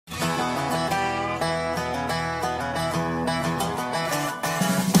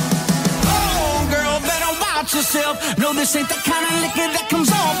about yourself. No, this ain't the kind of liquor that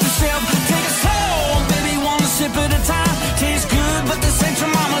comes off the shelf. Take it slow, baby, one sip at a time. Tastes good, but this ain't your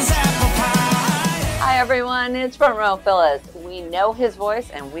mama's apple pie. Hi everyone, it's front row Phyllis. We know his voice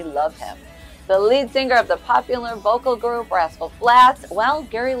and we love him. The lead singer of the popular vocal group Rascal Flats, well,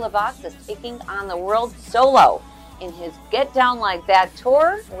 Gary LeVox is taking on the world solo in his Get Down Like That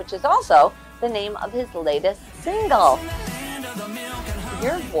tour, which is also the name of his latest single.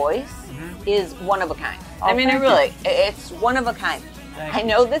 Your voice is one of a kind. Oh, I mean, it's one of a kind. I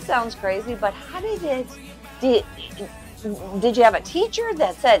know this sounds crazy, but how did you have a teacher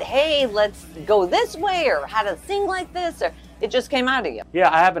that said, hey, let's go this way, or how to sing like this, or it just came out of you?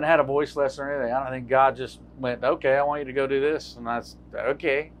 Yeah, I haven't had a voice lesson or anything. I don't think God just went, okay, I want you to go do this. And I said,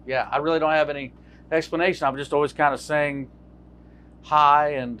 okay. Yeah, I really don't have any explanation. I've just always kind of sang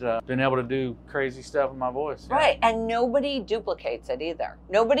high and been able to do crazy stuff with my voice. Yeah. Right, and nobody duplicates it either.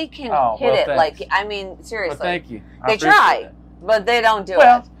 Nobody can hit it thanks. like, I mean, seriously. Well, thank you. They try, but they don't do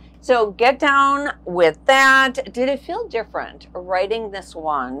it. So Get Down with That. Did it feel different writing this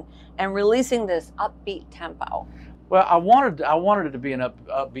one and releasing this upbeat tempo? Well, I wanted it to be an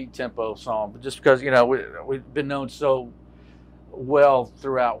upbeat tempo song, but just because, you know, we've been known so well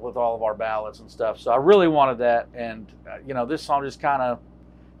throughout with all of our ballads and stuff. So I really wanted that, and you know, this song just kind of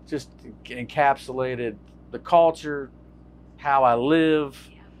just encapsulated the culture, how I live,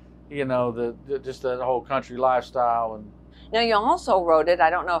 you know, just the whole country lifestyle. And now you also wrote it, I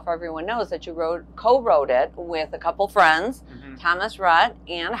don't know if everyone knows that you co-wrote it with a couple friends, Thomas Rhett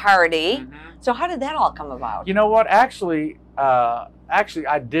and Hardy. So how did that all come about? You know what? Actually, I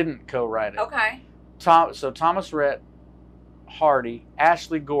didn't co-write it. Okay. So Thomas Rhett, Hardy,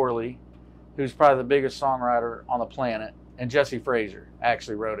 Ashley Gorley, who's probably the biggest songwriter on the planet, and Jesse Frazier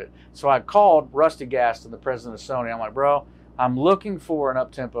actually wrote it. So I called Rusty Gaston, the president of Sony. I'm like, bro, I'm looking for an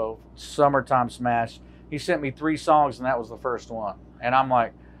up-tempo summertime smash. He sent me 3 songs, and that was the first one. And I'm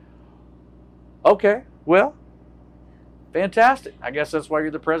like, okay, well, fantastic. I guess that's why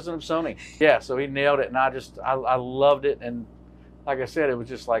you're the president of Sony. Yeah, so he nailed it, and I loved it. And like I said, it was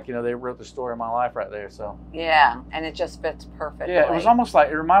just like, you know, they wrote the story of my life right there. So yeah, and it just fits perfectly. Yeah, it was almost like,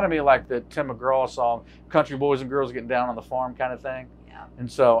 it reminded me of like the Tim McGraw song, Country Boys and Girls Getting Down on the Farm kind of thing. Yeah.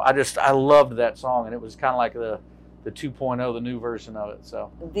 And so I loved that song, and it was kind of like the 2.0, the new version of it.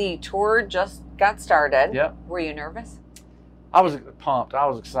 So the tour just got started. Yep. Were you nervous? I was pumped. I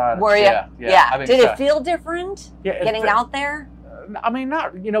was excited. Were you? Yeah. Did it feel different? Yeah, getting out there? I mean,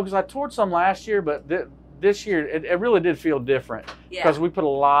 not, you know, because I toured some last year, but this year it really did feel different because we put a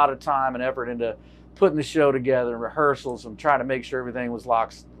lot of time and effort into putting the show together and rehearsals and trying to make sure everything was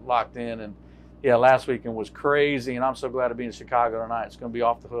locked in. And yeah, last weekend was crazy, and I'm so glad to be in Chicago tonight. It's going to be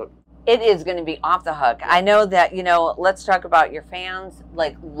off the hook. It is going to be off the hook. I know that, you know, let's talk about your fans,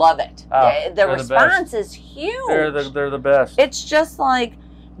 like, love it. The response is huge. They're the best. It's just like,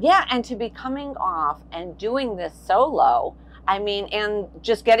 yeah, and to be coming off and doing this solo, I mean, and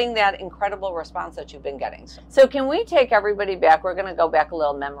just getting that incredible response that you've been getting. So can we take everybody back? We're going to go back a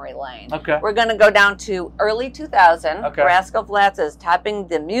little memory lane. Okay. We're going to go down to early 2000. Okay. Rascal Flats is topping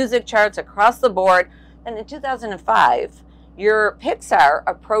the music charts across the board. And in 2005, your Pixar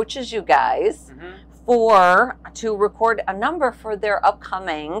approaches you guys to record a number for their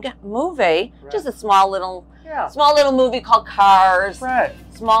upcoming movie, just a small little movie called Cars. Right.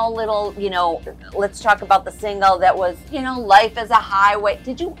 Small little, you know, let's talk about the single that was, you know, Life is a Highway.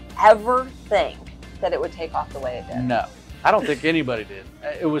 Did you ever think that it would take off the way it did? No, I don't think anybody did.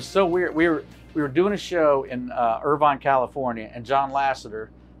 It was so weird. We were doing a show in Irvine, California, and John Lasseter,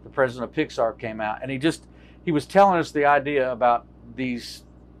 the president of Pixar, came out, and he was telling us the idea about these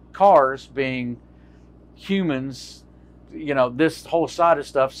cars being humans, you know, this whole side of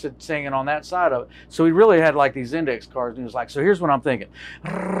stuff singing on that side of it. So he really had like these index cards, and he was like, so here's what I'm thinking.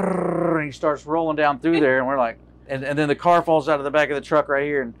 And he starts rolling down through there, and we're like, and then the car falls out of the back of the truck right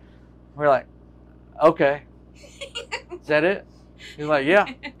here, and we're like, okay, is that it? He's like,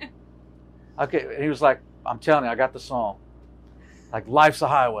 yeah. Okay, and he was like, I'm telling you, I got the song, like Life's a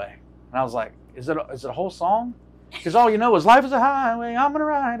Highway. And I was like, is it a whole song? Because all you know is Life is a Highway, I'm gonna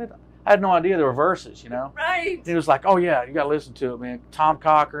ride it. I had no idea there were verses, you know? Right. And he was like, oh yeah, you gotta listen to it, man. Tom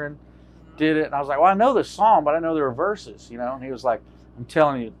Cochran did it. And I was like, well, I know this song, but I know there were verses, you know? And he was like, I'm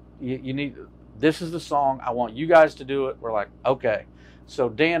telling you, you need, this is the song. I want you guys to do it. We're like, okay. So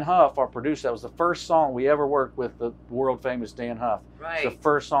Dan Huff, our producer, that was the first song we ever worked with the world famous Dan Huff. Right. It's the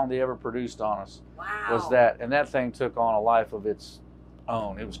first song they ever produced on us. Wow. Was that. And that thing took on a life of its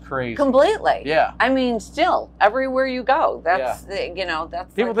own. It was crazy. Completely. Yeah. I mean, still, everywhere you go, that's, you know,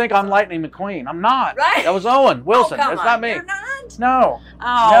 that's. People think I'm Lightning McQueen. I'm not. Right. That was Owen Wilson. Oh, come That's on. not me. You're not? No.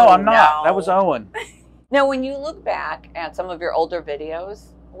 Oh, no, I'm not. That was Owen. Now, when you look back at some of your older videos,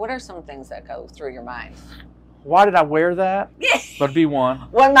 what are some things that go through your mind? Why did I wear that? That'd be one.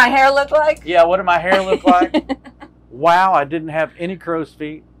 What my hair look like? Yeah, what did my hair look like? Wow, I didn't have any crow's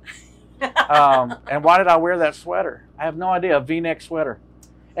feet. And why did I wear that sweater? I have no idea. A V-neck sweater.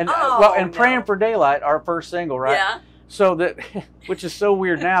 And Praying for Daylight, our first single, right? Yeah. So that, which is so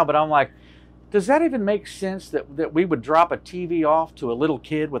weird now, but I'm like, does that even make sense that we would drop a TV off to a little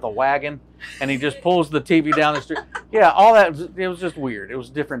kid with a wagon and he just pulls the TV down the street? Yeah, all that, it was just weird. It was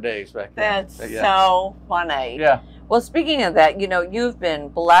different days back then. That's so funny. Yeah. Well, speaking of that, you've been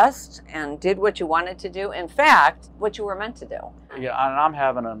blessed and did what you wanted to do. In fact, what you were meant to do. Yeah, and I'm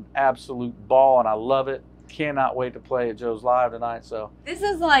having an absolute ball and I love it. Cannot wait to play at Joe's Live tonight. So this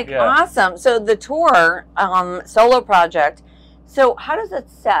is awesome. So the tour, solo project. So how does it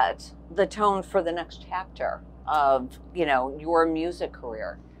set the tone for the next chapter of your music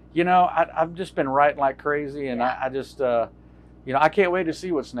career? I've just been writing like crazy, and I just I can't wait to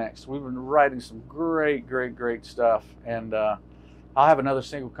see what's next. We've been writing some great stuff, and I'll have another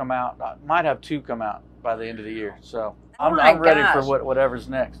single come out. I might have 2 come out by the end of the year. So I'm ready for whatever's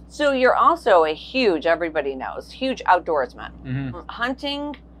next. So you're also a huge, everybody knows, huge outdoorsman. Mm-hmm.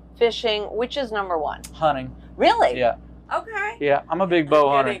 Hunting, fishing, which is number one? Hunting. Really? Yeah. Okay. Yeah, I'm a big bow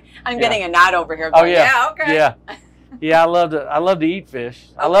hunter. I'm getting a nod over here. Going, Okay. Yeah. Yeah, I love to eat fish.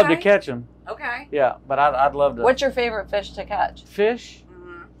 I love to catch them. Okay. Yeah, but I'd love to. What's your favorite fish to catch? Fish?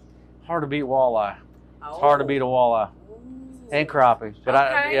 Mm-hmm. Hard to beat walleye. Oh. It's hard to beat a walleye. And crappie.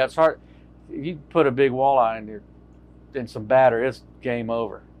 But it's hard. You put a big walleye in some batter, it's game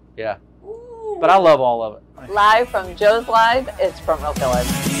over. Yeah. Ooh. But I love all of it. Live from Joe's Live, it's from Real Phyllis.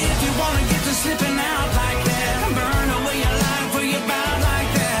 If you wanna get to slipping out like that, burn away your life for your bout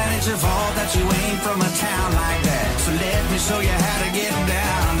like that. It's your fault that you ain't from a town like that. So let me show you how to get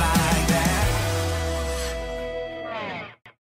down.